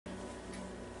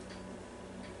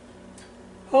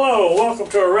Hello, welcome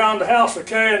to Around the House with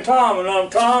Kay and Tom, and I'm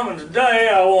Tom, and today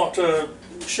I want to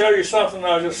show you something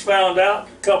I just found out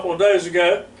a couple of days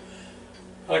ago.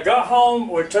 I got home,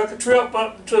 we took a trip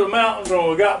up to the mountains, and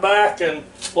we got back, and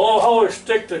lo and behold,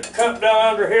 stick the cup down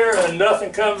under here and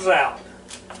nothing comes out.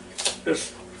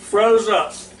 Just froze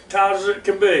up, tight as it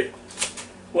can be.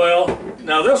 Well,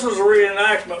 now this is a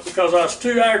reenactment because I was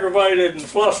too aggravated and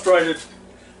frustrated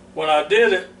when I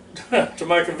did it to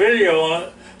make a video on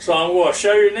it. So I'm going to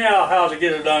show you now how to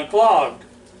get it unclogged.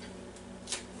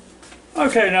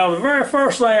 Okay, now the very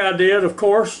first thing I did, of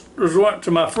course, was went to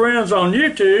my friends on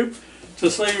YouTube to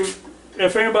see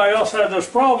if anybody else had this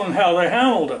problem and how they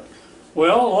handled it.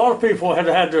 Well, a lot of people had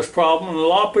had this problem, and a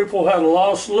lot of people had a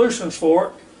lot of solutions for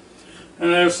it.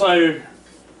 And they'd say,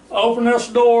 open this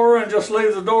door and just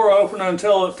leave the door open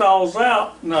until it thaws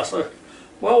out. And I said,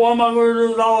 well, what am I going to do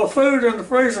with all the food in the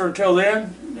freezer until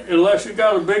then? Unless you've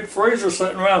got a big freezer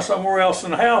sitting around somewhere else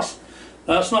in the house,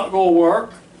 that's not going to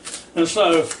work. And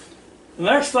so the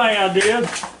next thing I did,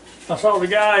 I saw the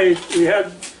guy, he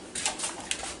had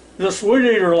this weed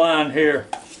eater line here.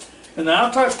 And now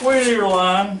I took the weed eater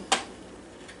line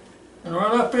and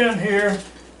run up in here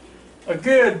a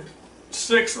good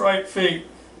 6 or 8 feet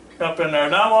up in there.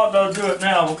 Now I'm not going to do it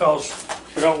now because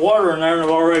I got water in there and I've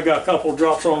already got a couple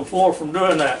drops on the floor from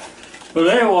doing that. But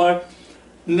anyway,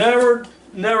 never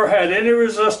had any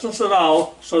resistance at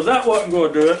all, so that wasn't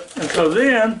going to do it. And so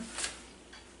then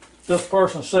this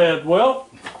person said,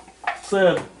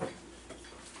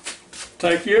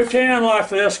 take your can like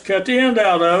this, cut the end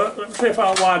out of it. Let me see if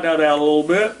I can widen that out a little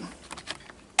bit.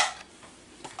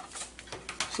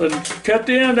 So cut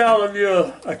the end out of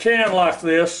a can like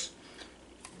this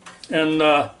and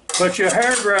put your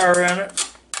hair dryer in it.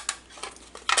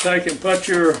 Take and put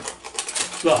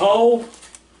the hole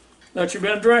that you've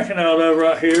been drinking out of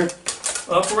right here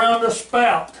up around the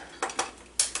spout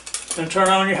and turn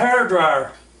on your hair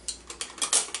dryer.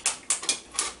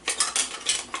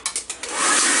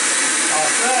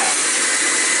 Like that.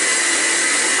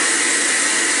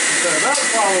 So that'll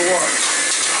probably work.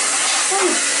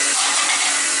 Whew.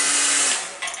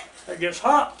 That gets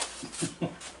hot.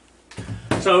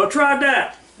 So I tried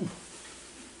that.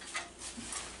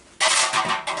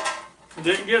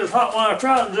 Didn't get as hot when I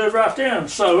tried it, did right then.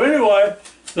 So anyway,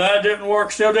 that didn't work,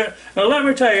 still didn't. Now let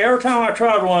me tell you, every time I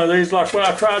tried one of these, like when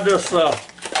I tried this,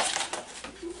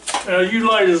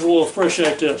 you ladies will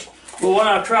appreciate this. But when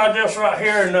I tried this right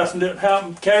here and nothing didn't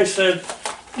happen, Kay said,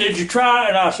 did you try it?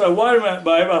 And I said, wait a minute,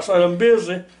 babe. I said, I'm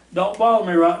busy. Don't bother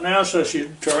me right now. So she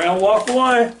turned around and walked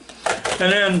away.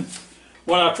 And then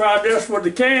when I tried this with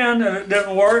the can and it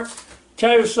didn't work,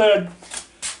 Kay said,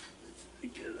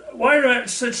 wait a minute,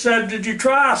 she said, did you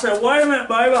try? I said, wait a minute,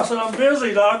 babe. I said, I'm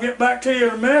busy. I'll get back to you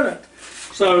in a minute.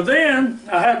 So then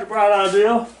I had the bright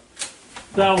idea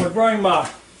that I would bring my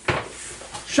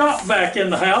shop back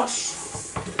in the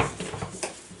house.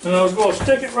 And I was going to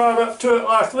stick it right up to it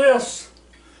like this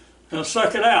and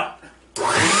suck it out.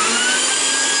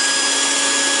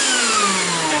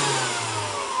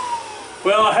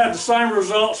 Well, I had the same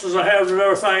results as I had with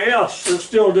everything else. It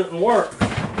still didn't work.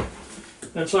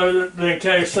 And so then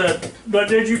Kay said, but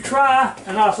did you try?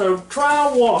 And I said, try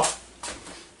what?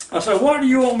 I said, what do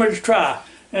you want me to try?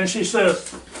 And she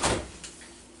says,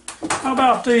 how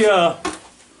about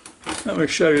let me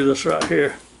show you this right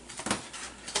here.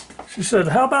 She said,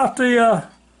 how about the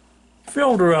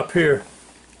filter up here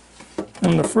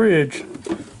in the fridge?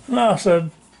 And I said,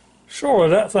 sure,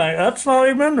 that's not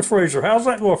even in the freezer. How's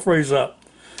that going to freeze up?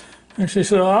 And she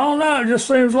said, I don't know, it just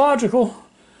seems logical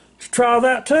to try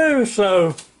that too.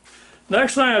 So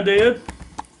next thing I did,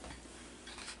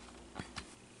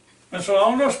 and so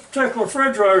on this particular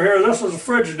refrigerator here, this is a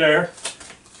Frigidaire,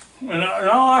 and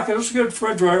I like it. It's a good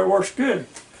refrigerator, it works good.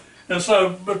 And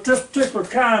so, but this particular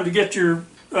kind, to get your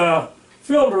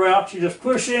filter out, you just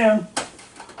push in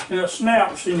and it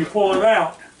snaps and you pull it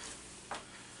out.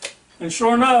 And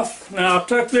sure enough, now I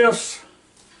took this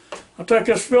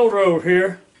filter over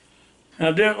here, and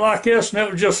I did it like this, and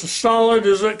it was just as solid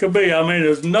as it could be. I mean,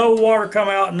 there's no water come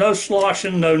out, no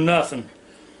sloshing, no nothing.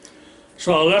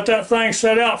 So I let that thing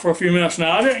set out for a few minutes.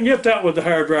 Now, I didn't get that with the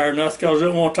hairdryer enough because I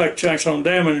didn't want to take a chance on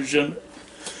damage in it.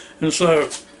 And so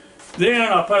then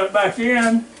I put it back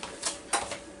in.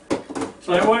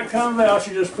 So when it comes out,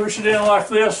 you just push it in like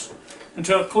this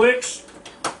until it clicks,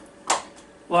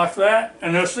 like that,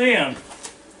 and it's in.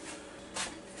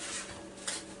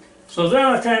 So then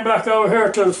I came back over here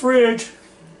to the fridge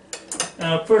and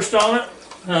I pushed on it,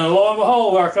 and lo and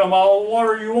behold, there come all the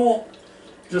water you want.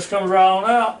 Just comes right on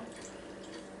out.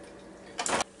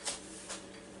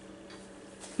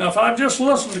 Now if I just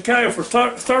listened to Kay for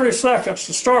 30 seconds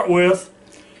to start with,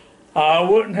 I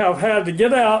wouldn't have had to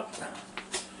get out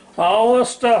all this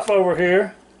stuff over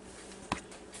here.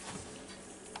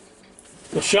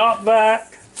 The shop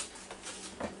vac,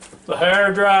 the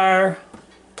hair dryer.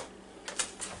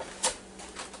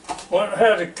 Wouldn't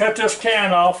have had to cut this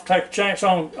can off, take a chance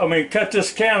on, cut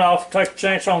this can off, take a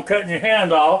chance on cutting your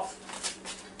hand off.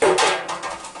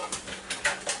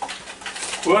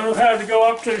 Wouldn't have had to go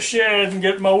up to the shed and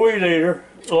get my weed eater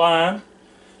line.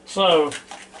 So,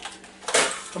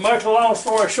 to make a long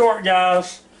story short,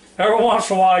 guys, every once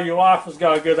in a while your wife has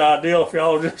got a good idea if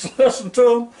y'all just listen to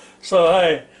them. So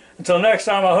hey, until next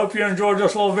time, I hope you enjoyed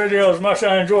this little video as much as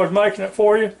I enjoyed making it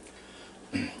for you.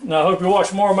 And I hope you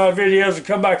watch more of my videos and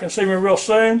come back and see me real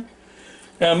soon.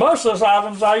 And most of those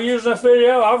items I use in this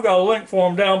video, I've got a link for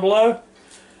them down below.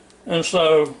 And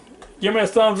so, give me a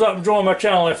thumbs up and join my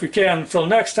channel if you can. Until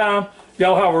next time,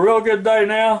 y'all have a real good day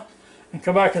now. And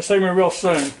come back and see me real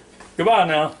soon. Goodbye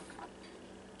now.